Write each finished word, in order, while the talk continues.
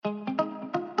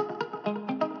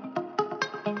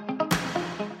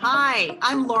Hi,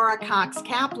 I'm Laura Cox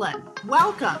Kaplan.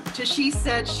 Welcome to She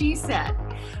Said, She Said.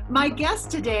 My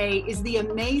guest today is the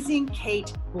amazing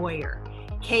Kate Boyer.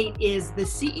 Kate is the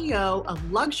CEO of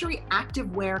luxury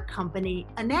activewear company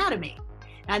Anatomy.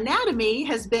 Anatomy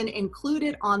has been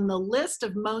included on the list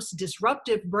of most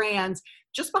disruptive brands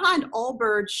just behind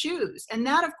Allbirds shoes. And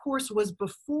that, of course, was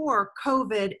before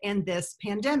COVID and this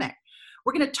pandemic.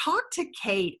 We're going to talk to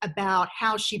Kate about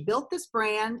how she built this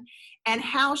brand and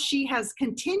how she has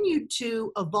continued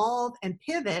to evolve and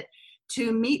pivot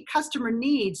to meet customer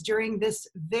needs during this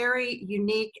very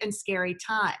unique and scary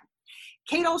time.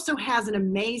 Kate also has an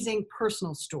amazing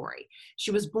personal story.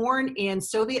 She was born in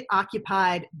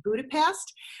Soviet-occupied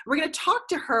Budapest. We're going to talk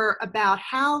to her about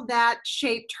how that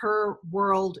shaped her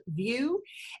world view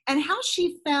and how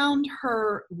she found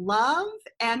her love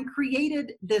and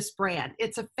created this brand.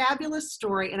 It's a fabulous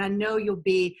story, and I know you'll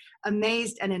be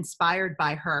amazed and inspired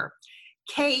by her.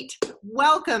 Kate,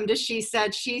 welcome to She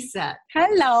Said, She Said.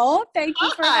 Hello. Thank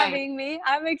you for having me.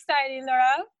 I'm excited,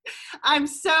 Laura. I'm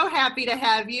so happy to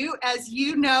have you. As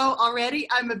you know already,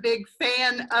 I'm a big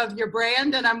fan of your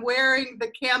brand, and I'm wearing the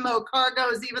camo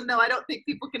cargos, even though I don't think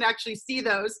people can actually see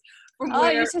those from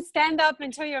where. You should stand up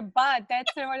and show your butt.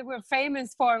 That's what we're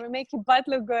famous for. We make your butt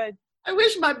look good. I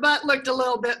wish my butt looked a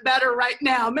little bit better right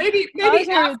now. Maybe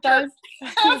after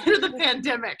the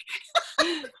pandemic.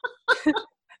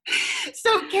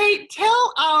 So, Kate,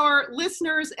 tell our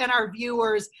listeners and our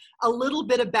viewers a little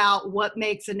bit about what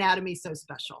makes Anatomy so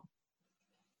special.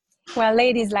 Well,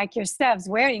 ladies like yourselves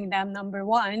wearing them, number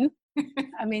one.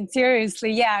 I mean,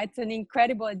 seriously, yeah, it's an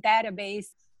incredible database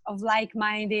of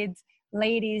like-minded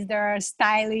ladies that are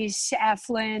stylish,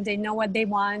 affluent, they know what they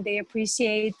want, they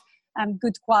appreciate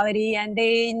good quality, and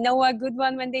they know a good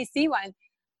one when they see one.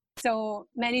 So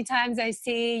many times I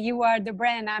say, you are the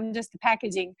brand, I'm just the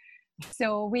packaging.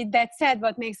 So with that said,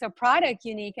 what makes our product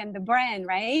unique and the brand,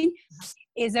 right,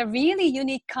 is a really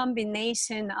unique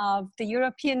combination of the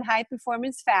European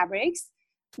high-performance fabrics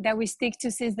that we stick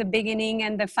to since the beginning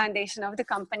and the foundation of the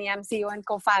company. I'm CEO and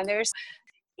co-founders.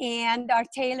 And our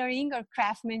tailoring, our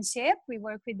craftsmanship. We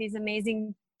work with these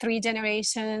amazing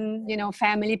three-generation,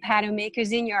 family pattern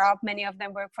makers in Europe. Many of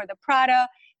them work for the Prada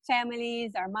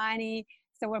families, Armani.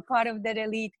 So we're part of that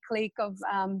elite clique of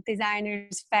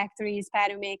designers, factories,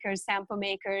 pattern makers, sample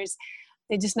makers.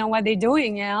 They just know what they're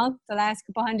doing, the last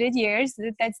couple hundred years.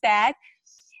 That's that.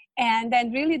 And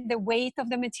then really the weight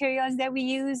of the materials that we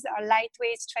use are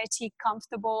lightweight, stretchy,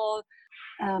 comfortable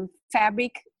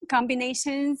fabric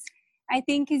combinations, I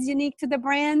think is unique to the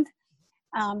brand.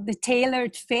 The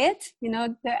tailored fit,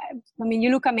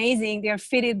 you look amazing. They're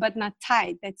fitted but not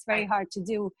tight. That's very hard to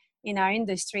do in our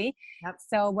industry. Yep.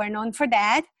 So we're known for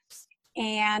that.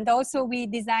 And also we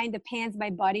designed the pants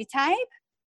by body type.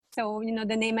 So,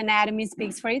 the name Anatomy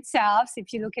speaks for itself. So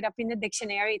if you look it up in the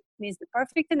dictionary, it means the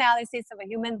perfect analysis of a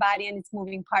human body and its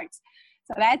moving parts.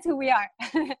 So that's who we are.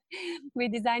 We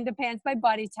designed the pants by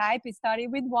body type. We started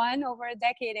with one over a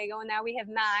decade ago. Now we have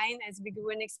 9 as we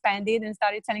grew and expanded and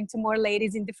started selling to more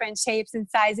ladies in different shapes and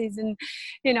sizes and,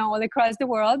 all across the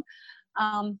world.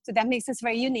 So that makes us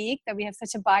very unique that we have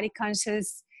such a body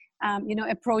conscious,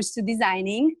 approach to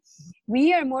designing.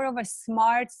 We are more of a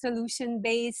smart solution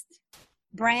based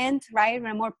brand, right?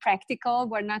 We're more practical.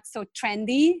 We're not so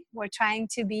trendy. We're trying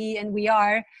to be, and we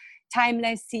are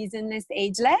timeless, seasonless,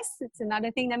 ageless. It's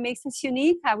another thing that makes us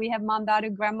unique, how we have mom, daughter,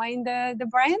 grandma in the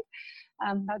brand.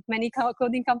 Not many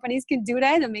clothing companies can do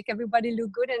that and make everybody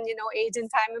look good and, age and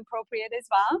time appropriate as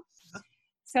well.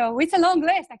 So it's a long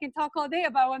list. I can talk all day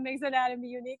about what makes Anatomy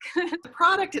unique. The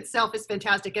product itself is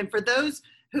fantastic. And for those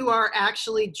who are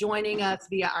actually joining us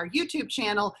via our YouTube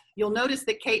channel, you'll notice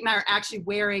that Kate and I are actually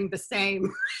wearing the same,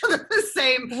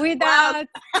 without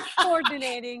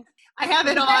coordinating. I have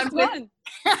it on.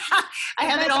 I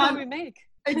have it on. We make.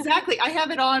 Exactly. I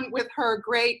have it on with her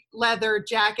great leather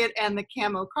jacket and the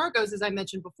camo cargos, as I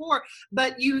mentioned before,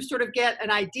 but you sort of get an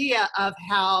idea of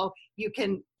how you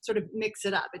can sort of mix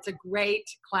it up. It's a great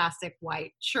classic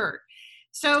white shirt.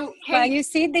 So, Kate, well, you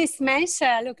see this mesh,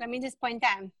 look, let me just point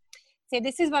out. See,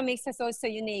 this is what makes us also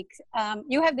unique.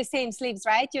 You have the same sleeves,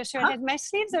 right? Your shirt has mesh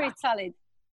sleeves or it's solid?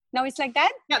 No, it's like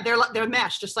that? Yeah, they're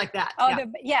mesh, just like that. Oh,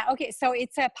 yeah. Okay. So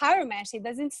it's a power mesh. It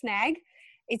doesn't snag.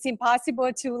 It's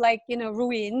impossible to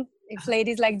ruin if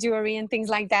ladies like jewelry and things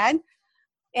like that.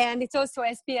 And it's also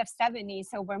SPF 70.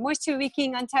 So we're moisture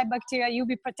wicking, antibacterial,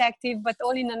 UV protective, but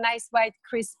all in a nice white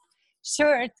crisp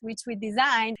shirt, which we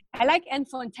designed. I like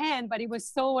N-Fontaine, but it was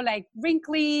so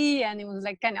wrinkly and it was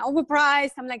kind of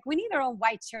overpriced. I'm like, we need our own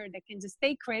white shirt that can just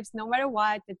stay crisp no matter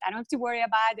what, that I don't have to worry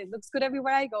about. It looks good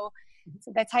everywhere I go.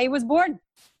 So that's how he was born.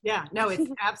 Yeah, no, it's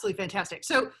absolutely fantastic.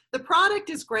 So the product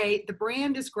is great, the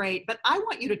brand is great, but I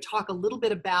want you to talk a little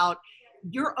bit about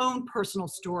your own personal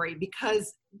story,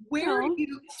 because where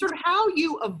you sort of how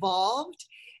you evolved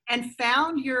and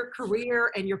found your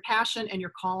career and your passion and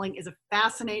your calling is a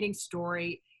fascinating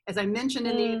story. As I mentioned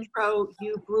in the intro,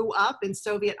 you grew up in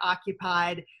Soviet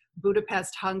occupied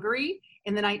Budapest, Hungary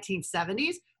in the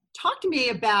 1970s. Talk to me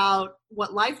about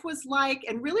what life was like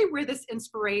and really where this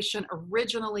inspiration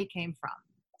originally came from.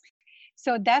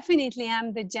 So definitely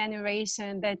I'm the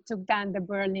generation that took down the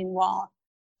Berlin Wall.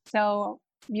 So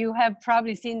you have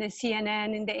probably seen the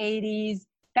CNN in the 80s.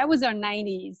 That was our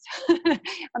 90s.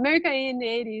 America in the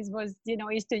 80s was,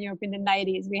 Eastern Europe in the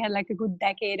 90s. We had like a good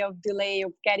decade of delay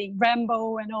of getting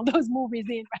Rambo and all those movies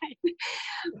in, right?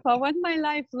 But what my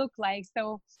life looked like.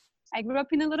 So I grew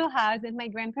up in a little house that my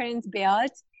grandparents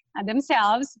built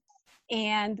themselves.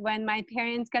 And when my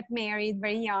parents got married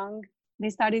very young, they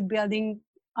started building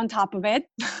on top of it.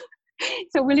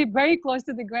 So we lived very close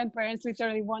to the grandparents,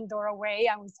 literally one door away.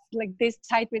 I was like this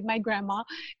tight with my grandma,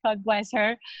 God bless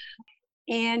her.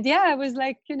 And yeah, it was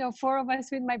like, 4 of us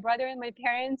with my brother and my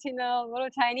parents in a little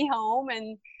tiny home.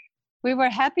 And we were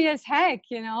happy as heck,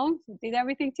 we did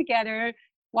everything together,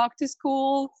 walked to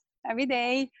school every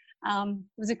day.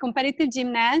 Was a competitive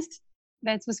gymnast.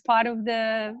 That was part of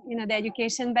the, the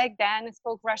education back then. I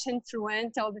spoke Russian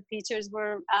fluent. All the teachers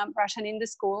were Russian in the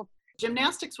school.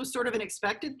 Gymnastics was sort of an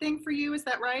expected thing for you, is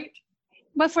that right?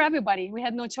 But for everybody, we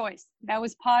had no choice. That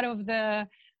was part of the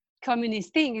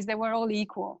communist thing, is that we're all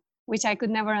equal, which I could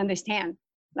never understand.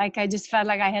 Like I just felt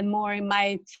like I had more in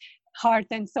my heart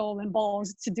and soul and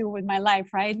balls to do with my life,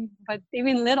 right? But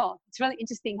even little, it's really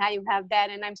interesting how you have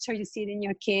that. And I'm sure you see it in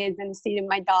your kids and see it in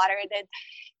my daughter, that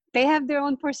they have their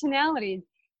own personalities.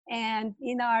 And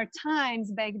in our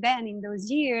times back then, in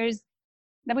those years,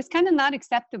 that was kind of not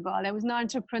acceptable. There was no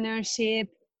entrepreneurship.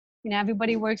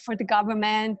 Everybody worked for the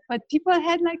government, but people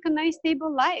had like a nice,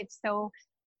 stable life. So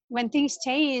when things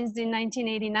changed in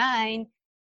 1989,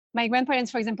 my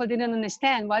grandparents, for example, didn't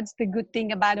understand what's the good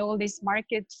thing about all this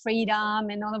market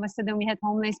freedom. And all of a sudden we had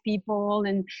homeless people.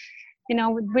 And,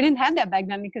 we didn't have that back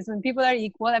then, because when people are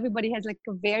equal, everybody has like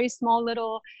a very small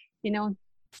little,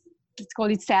 let's call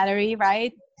it salary,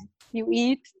 right? You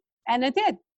eat and that's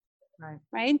it.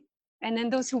 Right? And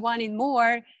then those who wanted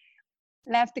more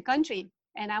left the country.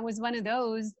 And I was one of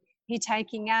those,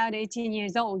 hitchhiking out 18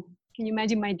 years old. Can you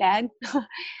imagine my dad?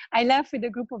 I left with a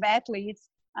group of athletes,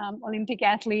 Olympic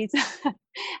athletes.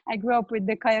 I grew up with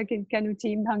the kayak and canoe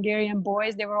team, Hungarian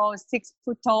boys. They were all 6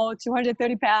 foot tall,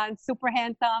 230 pounds, super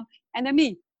handsome. And then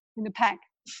me in the pack.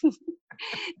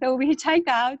 So we hitchhiked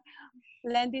out,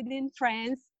 landed in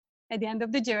France at the end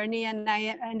of the journey, and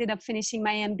I ended up finishing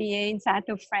my MBA in South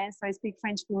of France, so I speak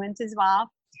French fluent as well.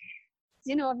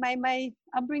 My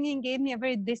upbringing gave me a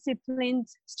very disciplined,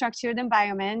 structured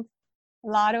environment, a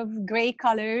lot of gray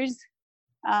colors,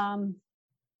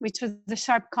 which was a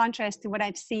sharp contrast to what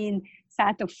I've seen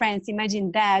South of France.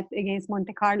 Imagine that against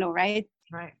Monte Carlo, right?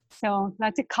 Right. So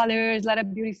lots of colors, a lot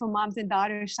of beautiful moms and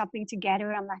daughters shopping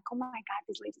together. I'm like, oh my God,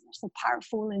 these ladies are so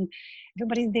powerful, and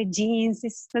everybody's in their jeans.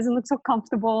 This doesn't look so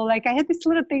comfortable. Like I had this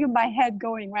little thing in my head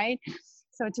going, right?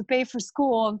 So to pay for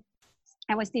school,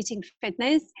 I was teaching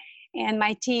fitness, and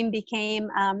my team became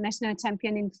national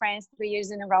champion in France 3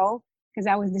 years in a row, because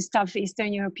I was this tough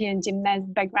Eastern European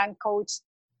gymnast background coach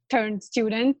turned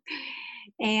student.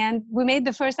 And we made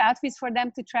the first outfits for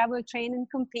them to travel, train, and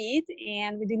compete.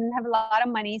 And we didn't have a lot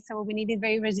of money, so we needed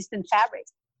very resistant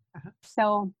fabrics.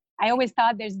 So I always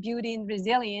thought there's beauty in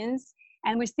resilience.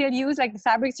 And we still use like the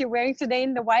fabrics you're wearing today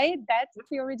in the white. That's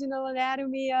the original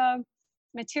anatomy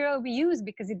material we use,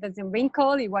 because it doesn't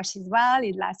wrinkle, it washes well,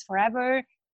 it lasts forever.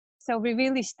 So we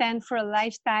really stand for a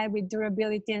lifestyle with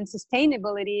durability and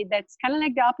sustainability that's kind of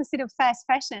like the opposite of fast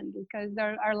fashion, because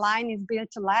our line is built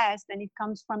to last, and it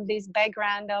comes from this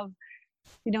background of,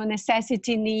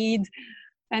 necessity, need,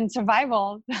 and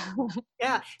survival.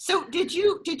 Yeah. So did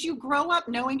you grow up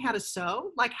knowing how to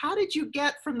sew? Like, how did you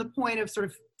get from the point of sort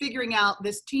of figuring out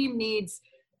this team needs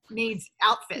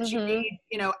outfits, you need,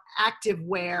 active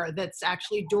wear that's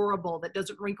actually durable, that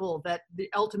doesn't wrinkle, that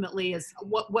ultimately is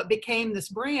what became this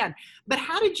brand. But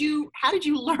how did you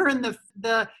learn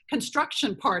the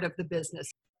construction part of the business?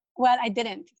 Well, I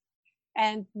didn't,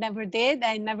 and never did.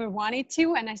 I never wanted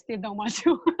to, and I still don't want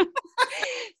to.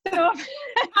 So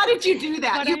how did you do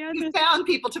that? You found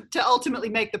people to ultimately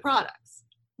make the products.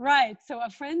 Right. So a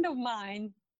friend of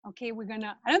mine, okay, I don't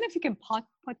know if you can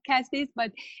podcast this,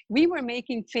 but we were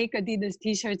making fake Adidas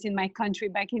t-shirts in my country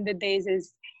back in the days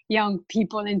as young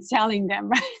people and selling them,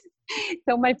 right?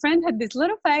 So my friend had this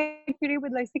little factory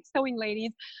with like 6 sewing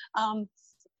ladies,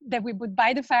 that we would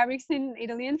buy the fabrics in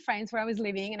Italy and France where I was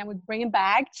living, and I would bring them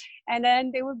back, and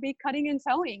then they would be cutting and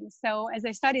sewing. So as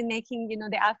I started making,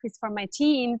 the outfits for my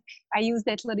team, I used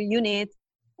that little unit.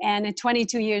 And at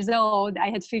 22 years old, I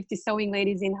had 50 sewing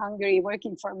ladies in Hungary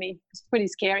working for me. It's pretty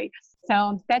scary.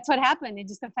 So that's what happened. It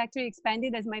just, the factory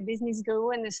expanded as my business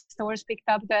grew and the stores picked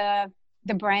up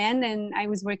the brand. And I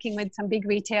was working with some big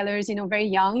retailers, very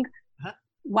young,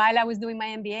 while I was doing my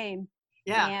MBA.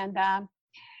 Yeah. And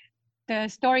the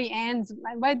story ends,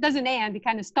 well, it doesn't end, it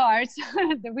kind of starts.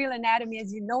 The real anatomy,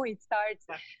 as you know, it starts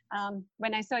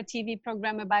when I saw a TV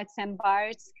program about St.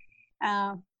 Bart's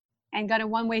and got a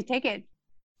one-way ticket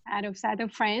out of south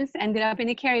of France, ended up in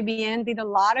the Caribbean, did a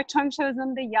lot of trunk shows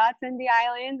on the yachts and the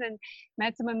islands, and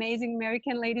met some amazing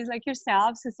American ladies like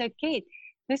yourselves who said, Kate,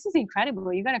 this is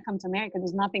incredible. You got to come to America.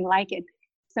 There's nothing like it.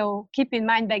 So keep in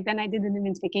mind, back then I didn't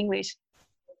even speak English,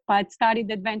 but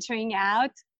started adventuring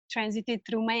out, transited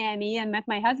through Miami, and met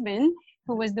my husband,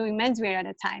 who was doing menswear at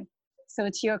the time. So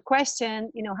to your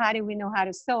question, how do we know how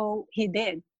to sew? He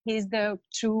did. He's the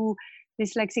true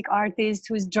dyslexic artist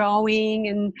who's drawing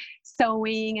and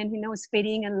sewing, and he knows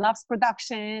fitting and loves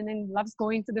production and loves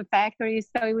going to the factory.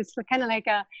 So it was kind of like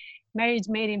a marriage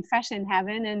made in fashion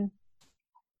heaven. And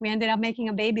we ended up making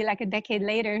a baby like a decade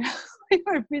later. We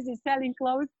were busy selling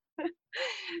clothes.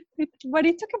 But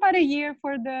it took about a year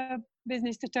for the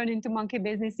business to turn into monkey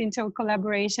business, into a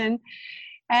collaboration.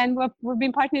 And we've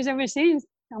been partners ever since,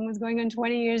 almost going on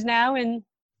 20 years now. And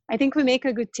I think we make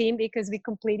a good team because we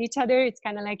complete each other. It's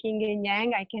kind of like yin and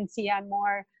yang. I can see on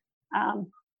more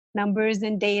numbers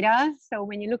and data. So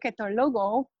when you look at our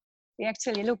logo, we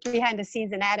actually look behind the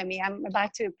scenes anatomy. I'm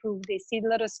about to prove this. See the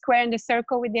little square in the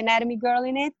circle with the anatomy girl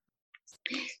in it?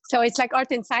 So it's like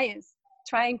art and science,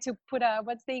 trying to put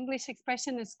what's the English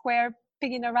expression, a square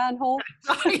pig in a round hole.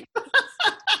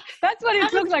 That's what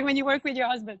it looks like when you work with your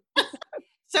husband.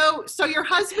 So your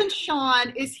husband,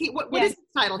 Sean, is he, what is his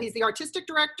title? He's the artistic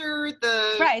director,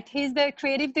 Right, he's the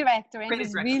creative director, and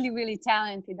he's really, really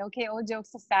talented. Okay, all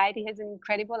jokes aside, he has an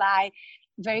incredible eye,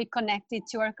 very connected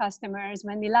to our customers.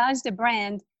 When we launched the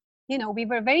brand, we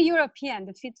were very European.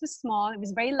 The fit was small, it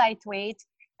was very lightweight,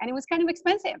 and it was kind of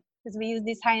expensive because we use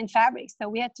these high-end fabrics. So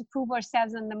we had to prove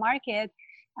ourselves on the market.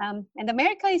 And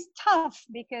America is tough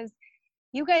because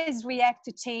you guys react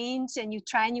to change and you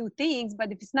try new things,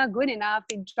 but if it's not good enough,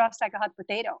 it drops like a hot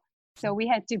potato. So we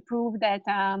had to prove that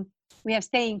we have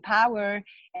staying power,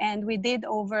 and we did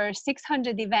over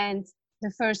 600 events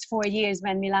the first 4 years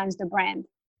when we launched the brand.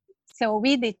 So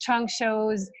we did trunk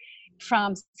shows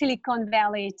from Silicon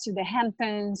Valley to the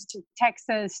Hamptons to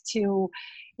Texas to,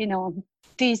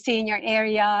 DC in your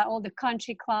area, all the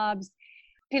country clubs,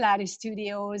 Pilates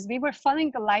studios. We were following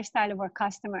the lifestyle of our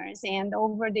customers. And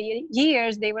over the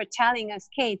years, they were telling us,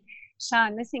 Kate,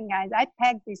 Sean, listen, guys, I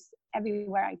pack this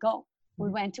everywhere I go. We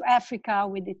went to Africa.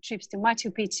 We did trips to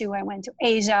Machu Picchu. I went to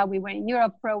Asia. We were in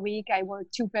Europe for a week. I wore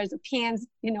 2 pairs of pants,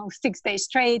 6 days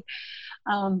straight.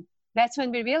 That's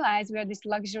when we realized we are this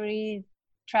luxury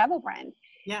travel brand.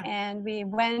 Yeah. And we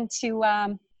went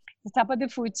to the top of the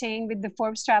food chain with the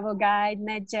Forbes Travel Guide,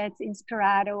 NetJets,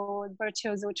 Inspirato,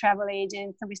 Virtuoso Travel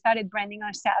Agents. So we started branding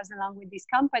ourselves along with these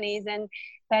companies, and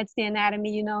that's the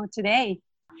anatomy today.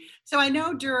 So I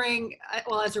know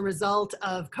as a result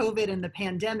of COVID and the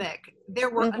pandemic,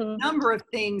 there were a number of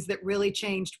things that really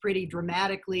changed pretty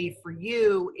dramatically for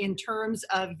you in terms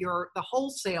of the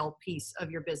wholesale piece of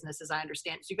your business, as I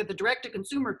understand it. So you've got the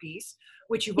direct-to-consumer piece,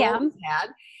 which you've always had.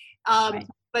 Right.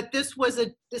 But this was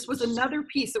another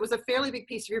piece that was a fairly big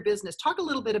piece of your business. Talk a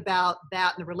little bit about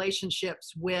that and the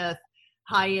relationships with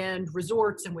high-end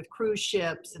resorts and with cruise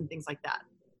ships and things like that.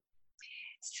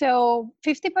 So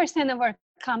 50% of our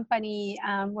company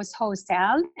was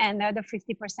wholesale, and the other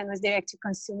 50% was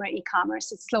direct-to-consumer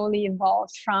e-commerce. It slowly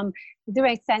evolved from the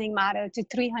direct selling model to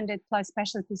 300 plus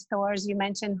specialty stores. You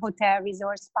mentioned hotel,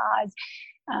 resort, spas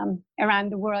around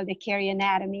the world that carry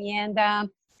anatomy. And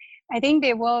I think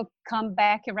they will come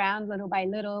back around little by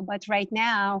little, but right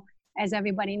now, as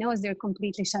everybody knows, they're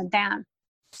completely shut down.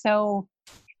 So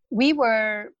we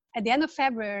were, at the end of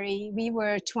February, we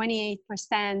were 28%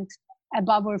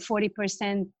 above our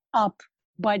 40% up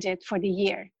budget for the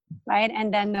year, right?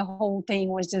 And then the whole thing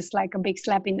was just like a big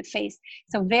slap in the face.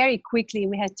 So very quickly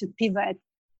we had to pivot.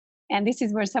 And this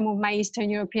is where some of my Eastern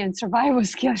European survival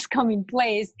skills come in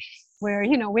place, where,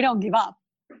 we don't give up,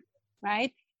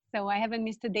 right? So I haven't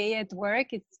missed a day at work.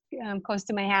 It's close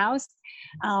to my house.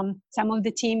 Some of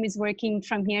the team is working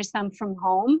from here, some from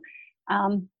home.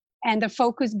 And the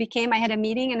focus became, I had a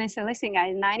meeting and I said, listen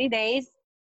guys, 90 days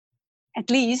at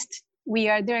least we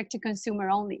are direct to consumer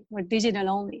only, we're digital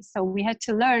only. So we had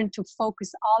to learn to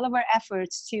focus all of our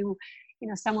efforts to, you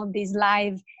know, some of these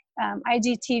live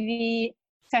IGTV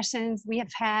sessions we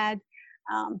have had,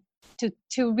 to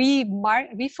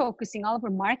refocusing all of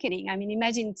our marketing. I mean,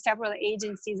 imagine several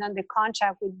agencies under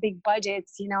contract with big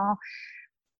budgets, you know,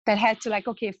 that had to like,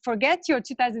 okay, forget your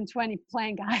 2020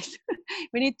 plan, guys.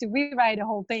 We need to rewrite the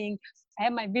whole thing. I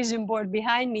have my vision board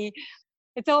behind me.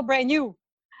 It's all brand new.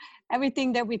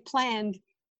 Everything that we planned,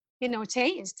 you know,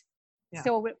 changed. Yeah.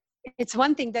 So it's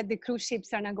one thing that the cruise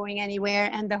ships are not going anywhere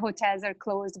and the hotels are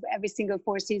closed every single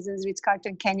Four Seasons,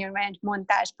 Ritz-Carlton, Canyon Ranch,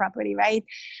 Montage property, right?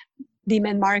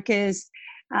 Neiman Marcus,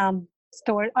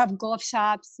 store of golf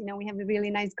shops. You know, we have a really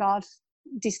nice golf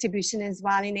distribution as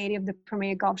well in 80 of the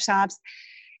premier golf shops.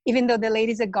 Even though the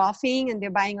ladies are golfing and they're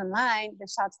buying online, the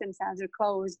shops themselves are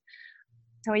closed.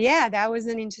 So yeah, that was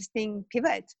an interesting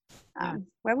pivot.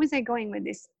 Where was I going with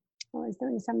this? I was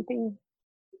doing something.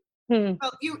 Well,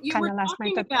 you were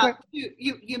talking about,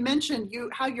 you mentioned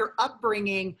how your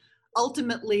upbringing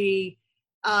ultimately,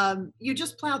 you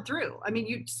just plowed through. I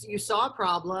mean, you saw a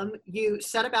problem, you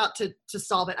set about to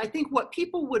solve it. I think what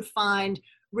people would find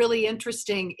really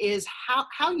interesting is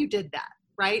how you did that,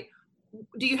 right?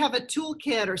 Do you have a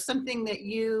toolkit or something that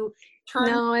you turn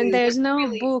to? No, and there's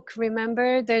no book,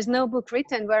 remember? There's no book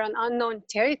written. We're on unknown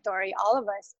territory, all of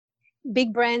us.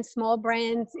 Big brands, small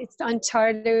brands, it's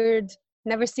uncharted,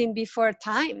 never seen before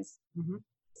times. Mm-hmm.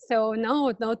 So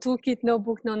no toolkit, no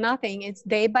book, no nothing. It's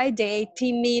day by day,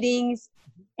 team meetings,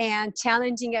 and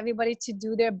challenging everybody to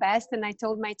do their best. And I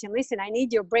told my team, listen, I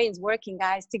need your brains working,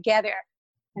 guys, together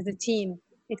as a team.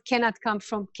 It cannot come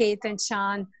from Kate and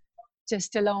Sean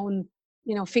just alone,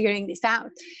 you know, figuring this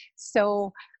out.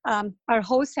 So our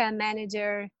wholesale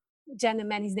manager,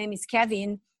 gentleman, his name is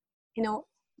Kevin, you know,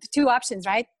 the two options,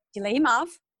 right? You lay him off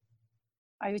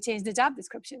or you change the job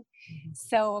description. Mm-hmm.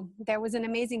 So there was an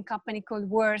amazing company called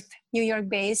Worth, New York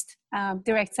based,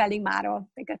 direct selling model.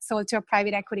 They got sold to a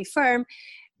private equity firm,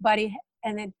 but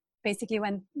it basically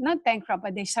went not bankrupt,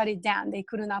 but they shut it down. They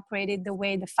couldn't operate it the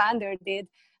way the founder did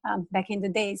back in the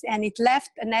days. And it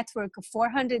left a network of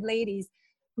 400 ladies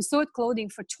who sold clothing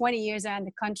for 20 years around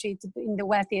the country in the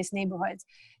wealthiest neighborhoods.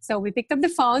 So we picked up the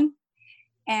phone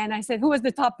and I said, who was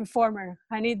the top performer?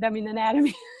 I need them in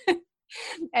anatomy.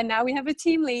 And now we have a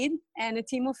team lead and a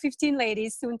team of 15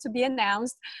 ladies soon to be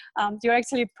announced. You're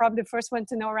actually probably the first one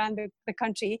to know around the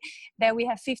country that we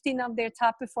have 15 of their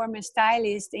top performer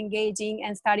stylists engaging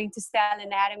and starting to sell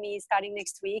anatomy starting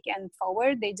next week and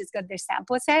forward. They just got their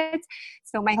sample sets.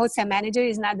 So my wholesale manager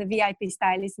is now the VIP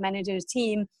stylist manager's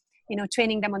team, you know,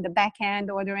 training them on the back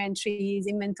end, order entries,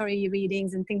 inventory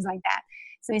readings, and things like that.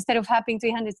 So instead of helping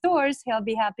 300 stores, he'll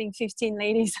be helping 15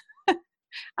 ladies.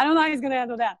 I don't know how he's going to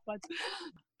handle that, but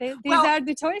these are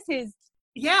the choices.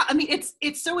 Yeah, I mean,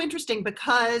 it's so interesting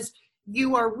because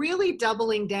you are really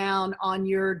doubling down on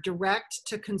your direct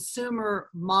to consumer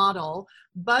model,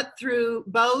 but through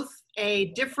both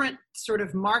a different sort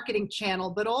of marketing channel,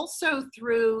 but also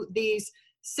through these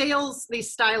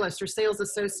stylists or sales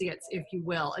associates, if you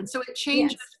will. And so it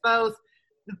changes both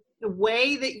the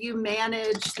way that you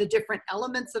manage the different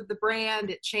elements of the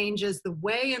brand. It changes the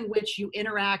way in which you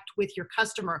interact with your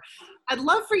customer. I'd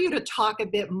love for you to talk a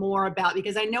bit more about,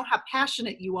 because I know how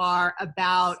passionate you are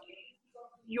about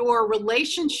your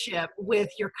relationship with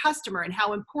your customer and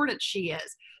how important she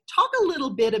is. Talk a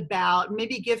little bit about,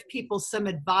 maybe give people some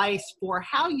advice for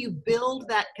how you build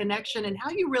that connection and how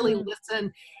you really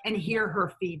listen and hear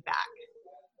her feedback.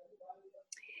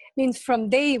 Means from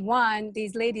day one,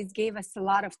 these ladies gave us a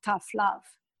lot of tough love,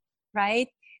 right?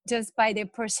 Just by their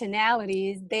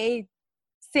personalities, they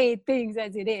say things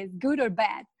as it is, good or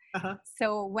bad. Uh-huh.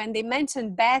 So when they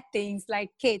mention bad things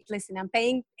like, Kate, listen, I'm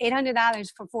paying $800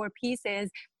 for 4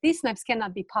 pieces. These snaps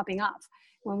cannot be popping off.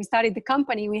 When we started the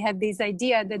company, we had this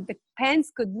idea that the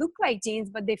pants could look like jeans,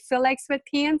 but they feel like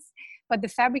sweatpants. But the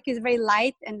fabric is very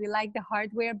light, and we like the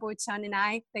hardware, both Sean and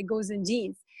I, that goes in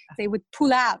jeans. They would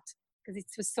pull out because it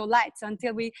was so light. So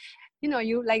until we, you know,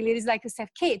 you like ladies like us have,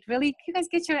 Kate, really, you guys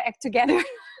get your act together.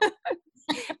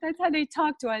 That's how they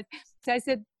talk to us. So I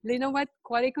said, you know what,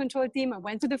 quality control team, I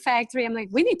went to the factory. I'm like,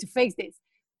 we need to fix this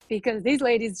because these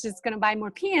ladies just going to buy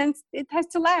more pants. It has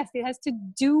to last. It has to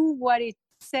do what it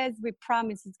says we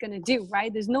promise it's going to do,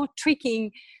 right? There's no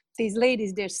tricking these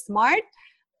ladies. They're smart,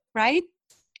 right?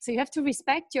 So you have to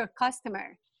respect your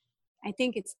customer. I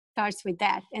think it starts with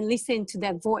that and listen to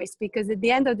that voice, because at the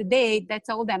end of the day, that's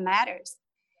all that matters.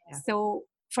 Yeah. So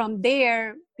from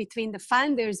there, between the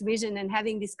founder's vision and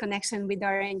having this connection with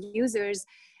our end users,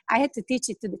 I had to teach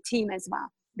it to the team as well,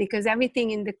 because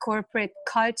everything in the corporate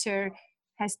culture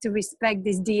has to respect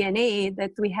this DNA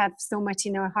that we have so much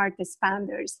in our heart as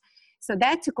founders. So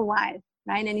that took a while,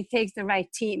 right? And it takes the right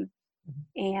team.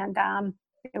 And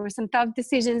there were some tough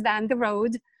decisions down the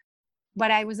road, but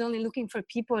I was only looking for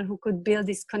people who could build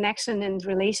this connection and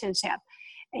relationship.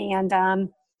 And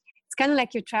it's kind of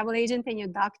like your travel agent and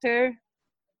your doctor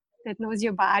that knows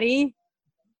your body.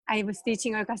 I was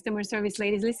teaching our customer service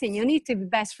ladies, listen, you need to be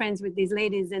best friends with these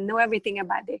ladies and know everything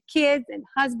about their kids and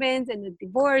husbands and the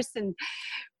divorce and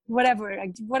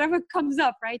whatever comes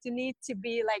up, right? You need to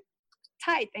be like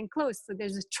tight and close. So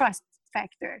there's a trust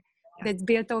factor that's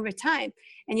built over time.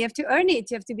 And you have to earn it.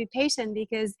 You have to be patient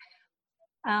because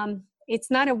it's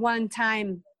not a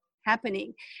one-time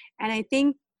happening. And I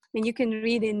think when you can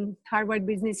read in Harvard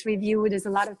Business Review, there's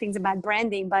a lot of things about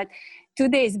branding, but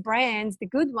today's brands, the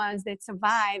good ones that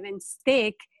survive and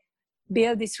stick,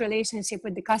 build this relationship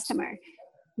with the customer.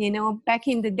 You know, back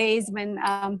in the days when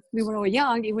we were all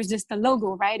young, it was just a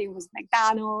logo, right? It was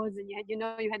McDonald's and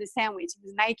you had a sandwich. It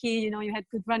was Nike, you had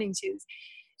good running shoes.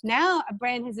 Now a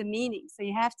brand has a meaning. So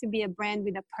you have to be a brand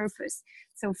with a purpose.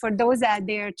 So for those out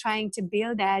there trying to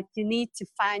build that, you need to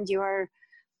find your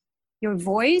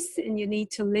voice and you need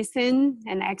to listen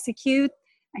and execute.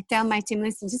 I tell my team,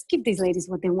 listen, just give these ladies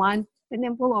what they want and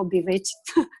then we'll all be rich.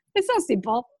 It's so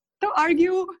simple. Don't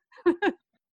argue.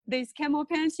 These camo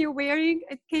pants you're wearing,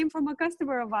 it came from a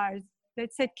customer of ours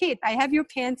that said, Kate, I have your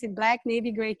pants in black,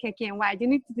 navy, gray, khaki, and white. You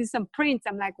need to do some prints.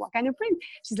 I'm like, what kind of print?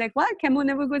 She's like, well, camo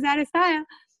never goes out of style.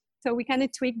 So we kind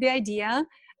of tweaked the idea,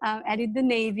 added the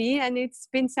navy, and it's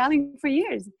been selling for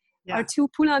years. Yeah. Our 2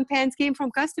 pull-on pants came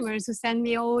from customers who sent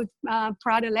me old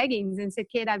Prada leggings and said,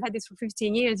 Kate, I've had this for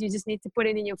 15 years. You just need to put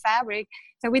it in your fabric.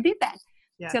 So we did that.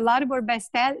 Yeah. So a lot of our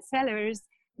best sellers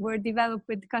were developed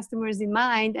with customers in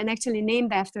mind and actually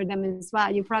named after them as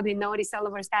well. You probably notice all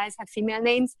of our styles have female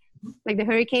names, like the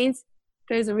Hurricanes.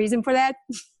 There's a reason for that.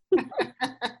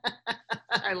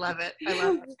 I love it.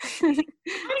 How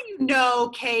do you know,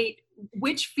 Kate,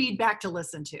 which feedback to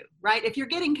listen to, right? If you're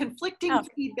getting conflicting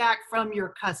feedback from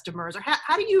your customers, or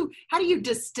how do you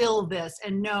distill this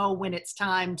and know when it's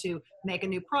time to make a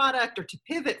new product or to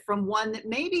pivot from one that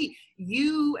maybe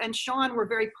you and Sean were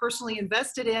very personally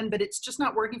invested in, but it's just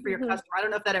not working for your customer? I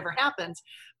don't know if that ever happens,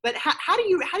 but how do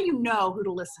you know who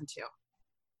to listen to?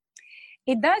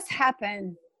 It does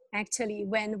happen actually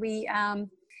when we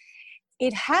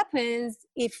it happens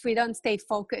if we don't stay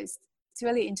focused. It's a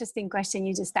really interesting question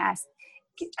you just asked.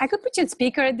 I could put you on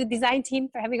speaker at the design team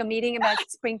for having a meeting about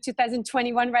spring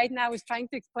 2021 right now. I was trying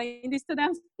to explain this to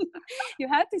them. You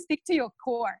have to stick to your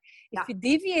core. If you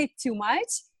deviate too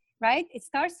much, right, it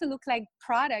starts to look like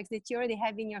products that you already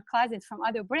have in your closet from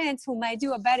other brands who might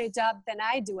do a better job than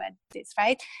I do at this,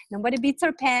 right? Nobody beats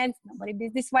our pants. Nobody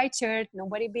beats this white shirt.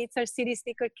 Nobody beats our city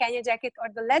slicker Kenya jacket or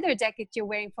the leather jacket you're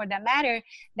wearing for that matter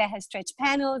that has stretch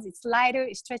panels. It's lighter.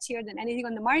 It's stretchier than anything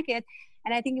on the market.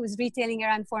 And I think it was retailing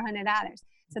around $400.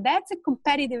 So that's a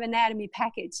competitive anatomy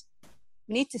package.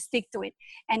 We need to stick to it.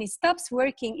 And it stops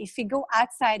working if we go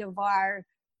outside of our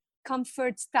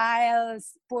comfort style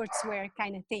sportswear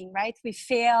kind of thing, right? We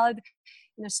failed.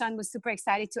 Sean was super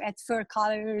excited to add fur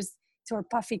colors to our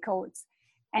puffy coats.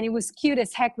 And it was cute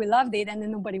as heck. We loved it. And then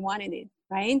nobody wanted it,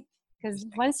 right? Because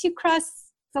once you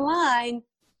cross the line,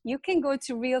 you can go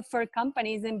to real fur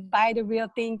companies and buy the real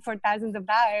thing for thousands of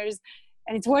dollars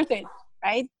and it's worth it,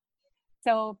 right?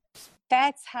 So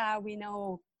that's how we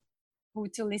know who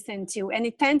to listen to. And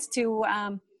it tends to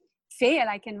fail.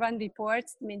 I can run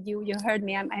reports. I mean, you heard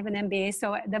me. I have an MBA,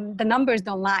 so the numbers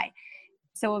don't lie.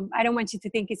 So I don't want you to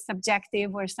think it's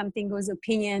subjective or something goes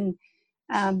opinion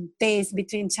based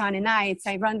between Sean and I.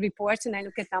 I run reports and I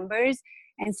look at numbers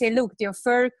and say, look, your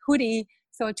fur hoodie,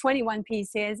 so 21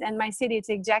 pieces, and my city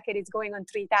jacket is going on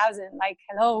 3,000. Like,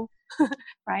 hello,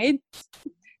 right?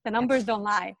 The numbers don't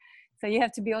lie. So you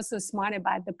have to be also smart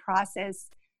about the process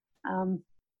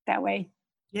that way.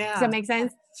 Yeah. Does that make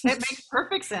sense? It makes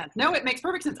perfect sense. No, it makes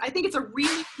perfect sense. I think it's a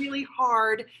really, really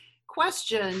hard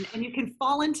question, and you can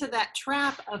fall into that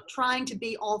trap of trying to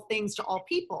be all things to all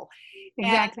people.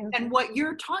 Exactly. And what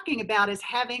you're talking about is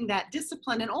having that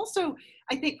discipline, and also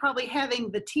I think probably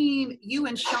having the team, you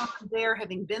and Sean there,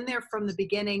 having been there from the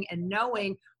beginning and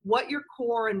knowing what your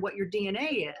core and what your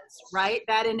DNA is, right?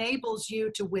 That enables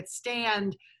you to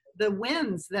withstand the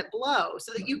winds that blow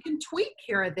so that you can tweak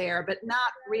here or there, but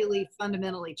not really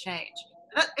fundamentally change.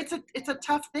 It's a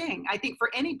tough thing, I think,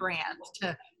 for any brand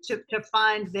to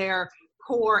find their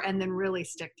core and then really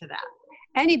stick to that.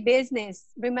 Any business.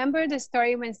 Remember the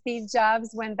story when Steve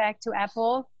Jobs went back to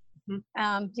Apple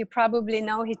You probably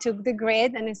know he took the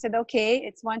grid and he said, okay,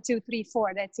 it's 1, 2, 3,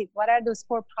 4. That's it. What are those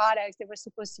 4 products that we're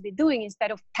supposed to be doing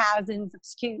instead of thousands of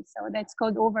SKUs? So that's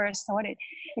called over assorted.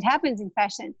 It happens in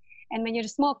fashion. And when you're a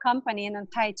small company and on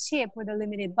tight ship with a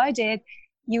limited budget,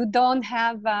 you don't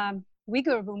have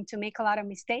wiggle room to make a lot of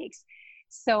mistakes.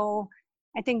 So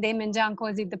I think Damon John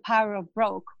calls it the power of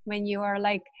broke, when you are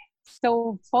like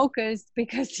so focused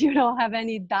because you don't have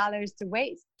any dollars to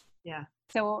waste. Yeah.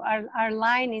 So our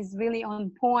line is really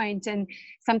on point. And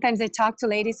sometimes I talk to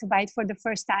ladies who buy it for the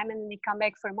first time and then they come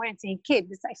back for more and say, kid,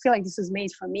 I feel like this was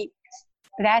made for me.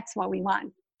 That's what we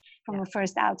want from a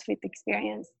first outfit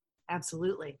experience.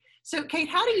 Absolutely. So Kate,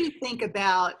 how do you think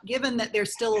about, given that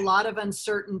there's still a lot of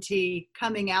uncertainty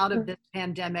coming out of this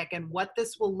pandemic and what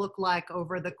this will look like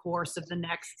over the course of the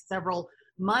next several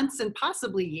months and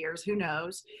possibly years, who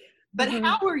knows? But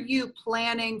how are you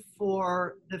planning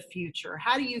for the future?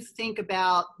 How do you think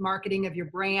about marketing of your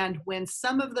brand when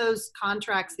some of those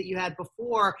contracts that you had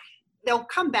before, they'll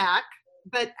come back,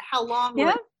 but how long will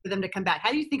it take for them to come back?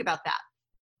 How do you think about that?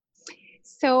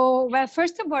 So, well,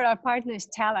 first of all, our partners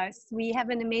tell us. We have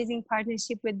an amazing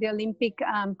partnership with the Olympic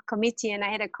Committee, and I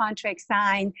had a contract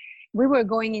signed. We were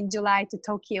going in July to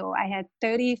Tokyo. I had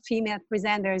 30 female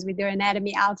presenters with their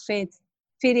anatomy outfits,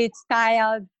 fitted,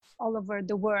 styled, all over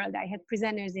the world. I had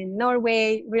presenters in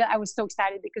Norway. I was so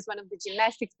excited because one of the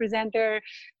gymnastics presenter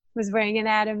was wearing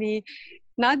anatomy,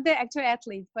 not the actual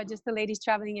athletes, but just the ladies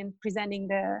traveling and presenting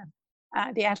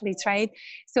the athletes, right?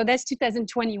 So that's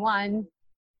 2021.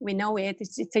 We know it.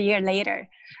 It's a year later.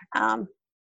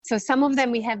 So some of them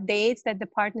we have dates that the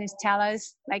partners tell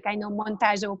us. Like I know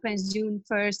Montage opens June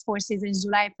 1st, Four Seasons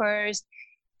July 1st.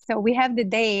 So we have the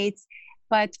dates.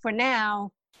 But for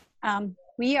now,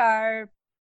 we are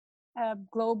a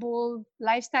global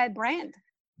lifestyle brand.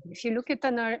 If you look at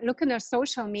our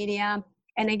social media,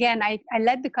 and again, I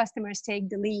let the customers take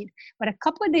the lead. But a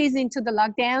couple of days into the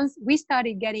lockdowns, we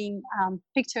started getting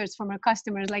pictures from our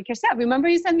customers like yourself. Remember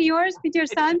you sent me yours with your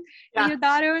son and your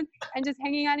daughter and just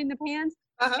hanging out in the pants?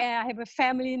 And I have a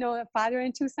family, a father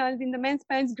and 2 sons in the men's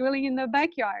pants grilling in the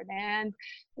backyard and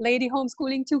lady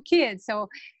homeschooling 2 kids. So,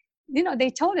 they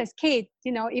told us, Kate,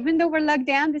 even though we're locked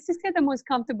down, this is the most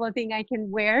comfortable thing I can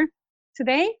wear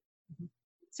today.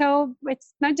 So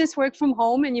it's not just work from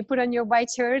home and you put on your white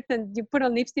shirt and you put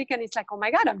on lipstick and it's like, oh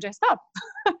my God, I'm dressed up.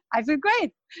 I feel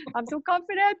great. I'm so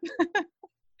confident.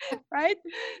 Right?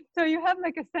 So you have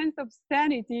like a sense of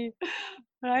sanity,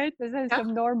 right? The sense of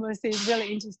normalcy is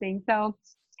really interesting. So,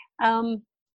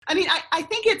 I mean, I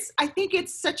think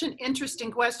it's such an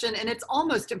interesting question and it's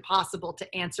almost impossible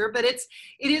to answer, but it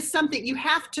is something you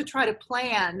have to try to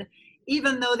plan,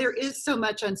 even though there is so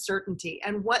much uncertainty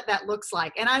and what that looks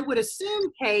like. And I would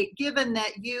assume, Kate, given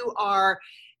that you're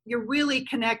really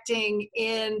connecting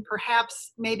in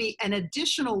perhaps maybe an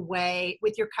additional way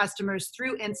with your customers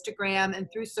through Instagram and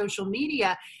through social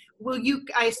media,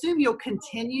 I assume you'll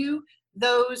continue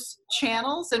those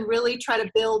channels and really try to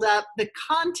build up the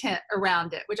content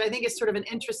around it, which I think is sort of an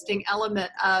interesting element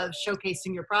of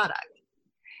showcasing your product.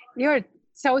 You're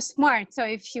so smart. So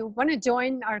if you want to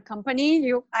join our company,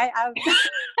 I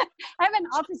have an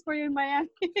office for you in Miami.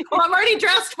 Well, I'm already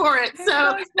dressed for it.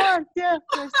 So smart. Yeah,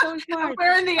 you're so smart. I'm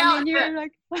wearing the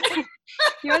outfit.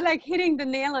 You're like hitting the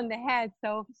nail on the head.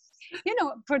 So,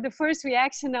 for the first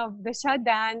reaction of the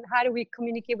shutdown, how do we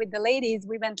communicate with the ladies?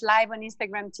 We went live on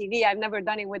Instagram TV. I've never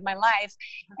done it with my life.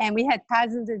 And we had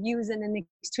thousands of views and an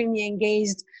extremely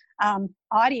engaged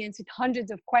audience with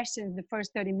hundreds of questions. The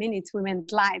first 30 minutes we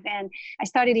went live. And I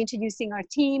started introducing our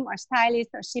team, our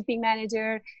stylist, our shipping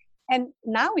manager. And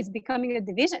now it's becoming a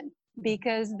division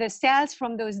because the sales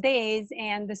from those days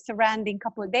and the surrounding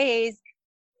couple of days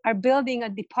are building a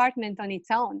department on its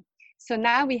own. So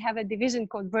now we have a division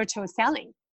called virtual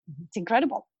selling. It's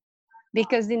incredible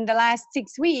because in the last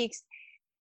 6 weeks,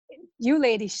 you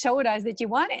ladies showed us that you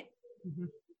want it.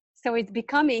 So it's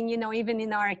becoming, even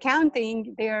in our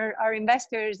accounting, our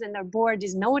investors and our board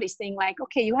is noticing like,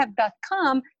 okay, you have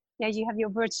 .com, you have your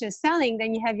virtual selling,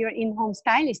 then you have your in-home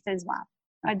stylist as well,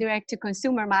 a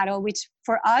direct-to-consumer model, which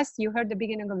for us, you heard the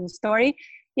beginning of the story.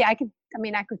 Yeah, I could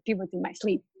pivot in my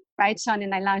sleep. Right, Sean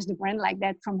and I launched the brand like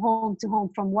that, from home to home,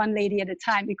 from one lady at a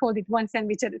time. We called it one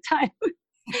sandwich at a time.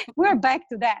 We're back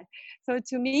to that. So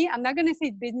to me, I'm not going to say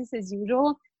business as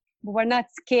usual, but we're not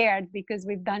scared because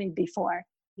we've done it before.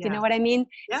 Yeah. You know what I mean?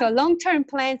 Yeah. So long-term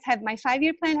plans my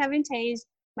 5-year plan haven't changed.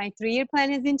 My 3-year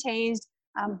plan hasn't changed.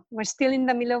 We're still in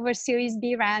the middle of our Series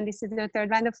B round. This is the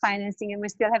 3rd round of financing, and we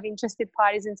still have interested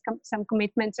parties and some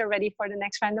commitments already for the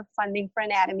next round of funding for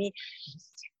anatomy.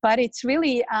 But it's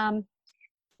really...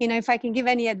 if I can give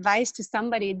any advice to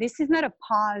somebody, this is not a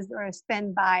pause or a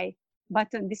standby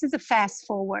button. This is a fast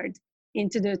forward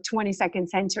into the 22nd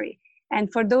century.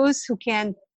 And for those who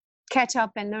can catch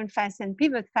up and learn fast and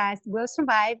pivot fast will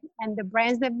survive. And the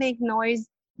brands that make noise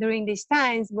during these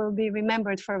times will be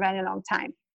remembered for a very long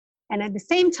time. And at the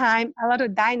same time, a lot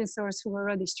of dinosaurs who were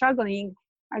already struggling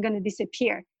are going to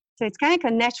disappear. So it's kind of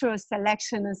like a natural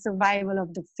selection and survival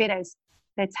of the fittest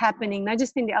that's happening, not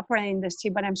just in the upper end industry,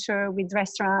 but I'm sure with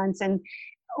restaurants and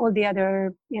all the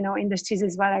other, industries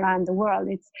as well around the world.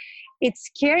 It's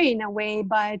scary in a way,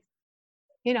 but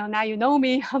now you know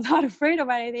me, I'm not afraid of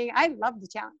anything. I love the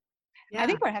challenge. Yeah. I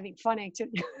think we're having fun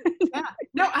actually. Yeah.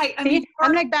 No, I See, mean,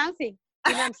 I'm like bouncing.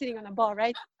 I'm sitting on a ball,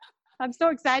 right? I'm so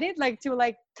excited,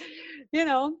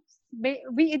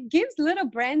 it gives little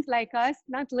brands like us,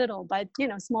 not little, but,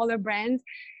 smaller brands,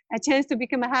 a chance to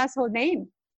become a household name.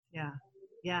 Yeah.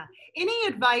 Yeah. Any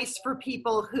advice for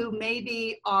people who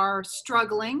maybe are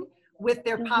struggling with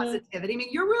their positivity? I mean,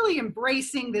 you're really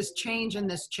embracing this change and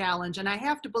this challenge. And I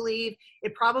have to believe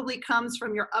it probably comes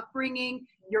from your upbringing,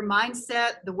 your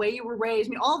mindset, the way you were raised.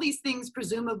 I mean, all these things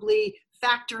presumably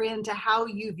factor into how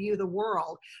you view the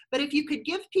world. But if you could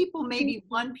give people maybe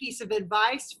one piece of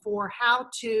advice for how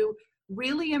to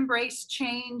really embrace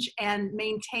change and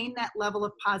maintain that level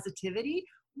of positivity,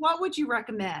 what would you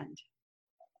recommend?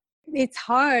 It's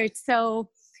hard.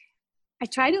 So I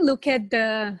try to look at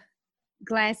the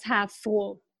glass half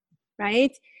full,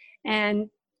 right? And,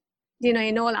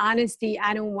 in all honesty,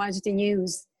 I don't watch the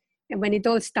news. And when it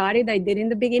all started, I did in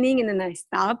the beginning and then I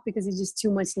stopped because it's just too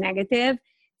much negative.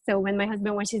 So when my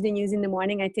husband watches the news in the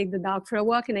morning, I take the dog for a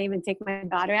walk and I even take my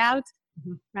daughter out,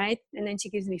 right? And then she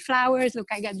gives me flowers. Look,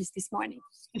 I got this morning.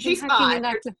 And she's 5.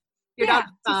 Your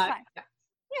dog's 5.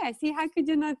 Yeah, see, how could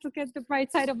you not look at the bright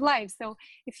side of life? So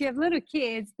if you have little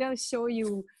kids, they'll show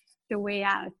you the way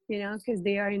out, because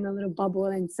they are in a little bubble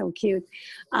and so cute.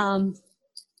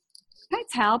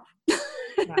 Let's help.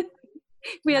 Yeah.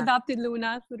 We adopted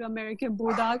Luna, little American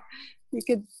bulldog.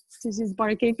 She's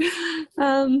barking.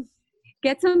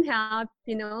 Get some help.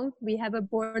 We have a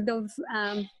board of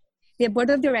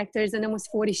directors and almost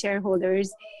 40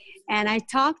 shareholders, and I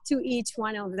talk to each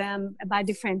one of them about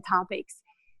different topics.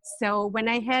 So when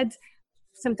I had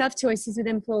some tough choices with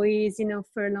employees,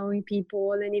 furloughing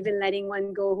people and even letting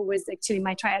one go who was actually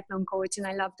my triathlon coach, and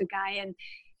I love the guy, and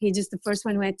he just the first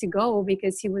one who had to go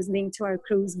because he was linked to our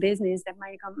cruise business that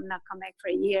might not come back for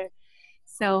a year.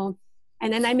 So,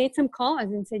 and then I made some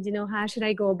calls and said, how should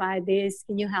I go about this?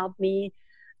 Can you help me?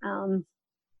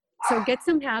 So get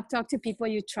some help, talk to people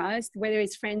you trust, whether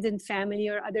it's friends and family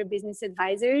or other business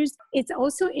advisors. It's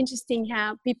also interesting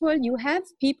how you have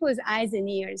people's eyes and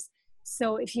ears.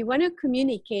 So if you want to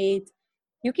communicate,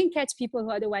 you can catch people who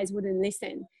otherwise wouldn't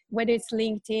listen, whether it's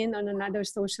LinkedIn or another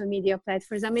social media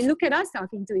platforms. I mean, look at us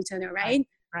talking to each other, right?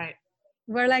 Right.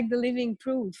 We're like the living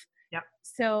proof. Yep.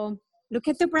 So look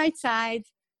at the bright side,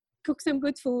 cook some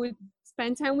good food,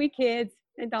 spend time with kids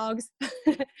and dogs,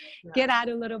 get out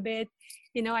a little bit.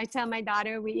 I tell my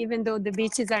daughter, even though the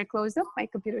beaches are closed, my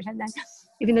computer had that.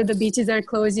 Even though the beaches are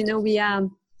closed, you're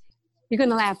going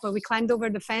to laugh, but we climbed over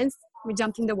the fence, we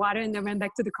jumped in the water and then ran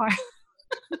back to the car.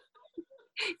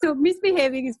 So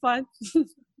misbehaving is fun.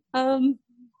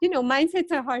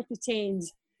 Mindsets are hard to change.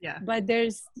 Yeah. But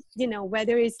there's,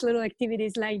 whether it's little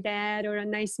activities like that or a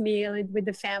nice meal with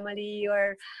the family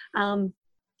or,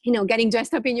 getting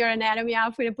dressed up in your anatomy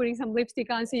outfit and putting some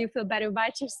lipstick on so you feel better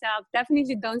about yourself.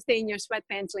 Definitely don't stay in your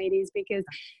sweatpants, ladies, because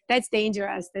that's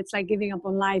dangerous. That's like giving up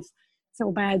on life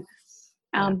so bad.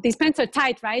 These pants are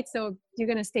tight, right? So you're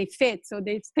going to stay fit. So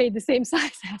they stay the same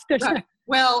size after. Right.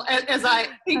 Well, as I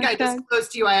think I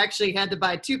disclosed to you, I actually had to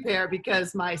buy 2 pair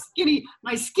because my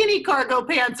skinny cargo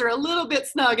pants are a little bit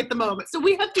snug at the moment. So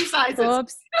we have 2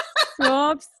 sizes.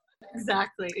 Oops.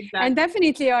 Exactly. And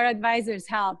definitely our advisors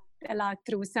help a lot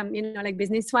through some, like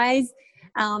business-wise.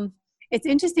 It's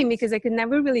interesting because I could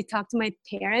never really talk to my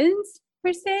parents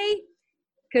per se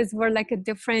because we're like a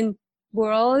different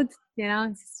world,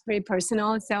 it's very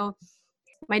personal. So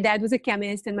my dad was a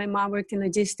chemist and my mom worked in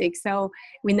logistics. So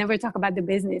we never talk about the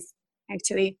business,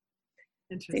 actually.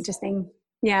 Interesting.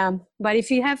 Yeah. But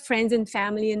if you have friends and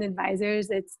family and advisors,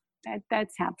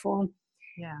 that's helpful.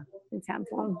 Yeah. It's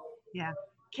helpful. Yeah.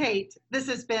 Kate, this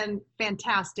has been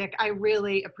fantastic. I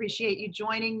really appreciate you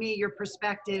joining me. Your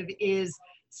perspective is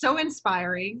so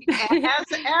inspiring, and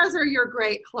as are your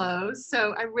great clothes.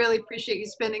 So I really appreciate you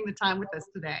spending the time with us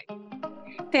today.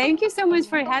 Thank you so much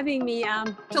for having me.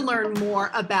 To learn more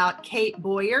about Kate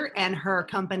Boyer and her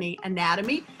company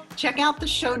Anatomy, check out the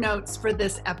show notes for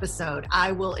this episode.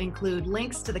 I will include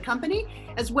links to the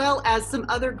company as well as some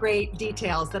other great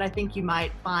details that I think you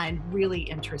might find really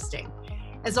interesting.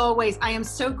 As always, I am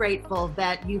so grateful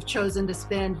that you've chosen to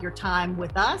spend your time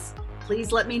with us.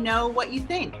 Please let me know what you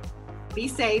think. Be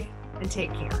safe and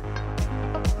take care.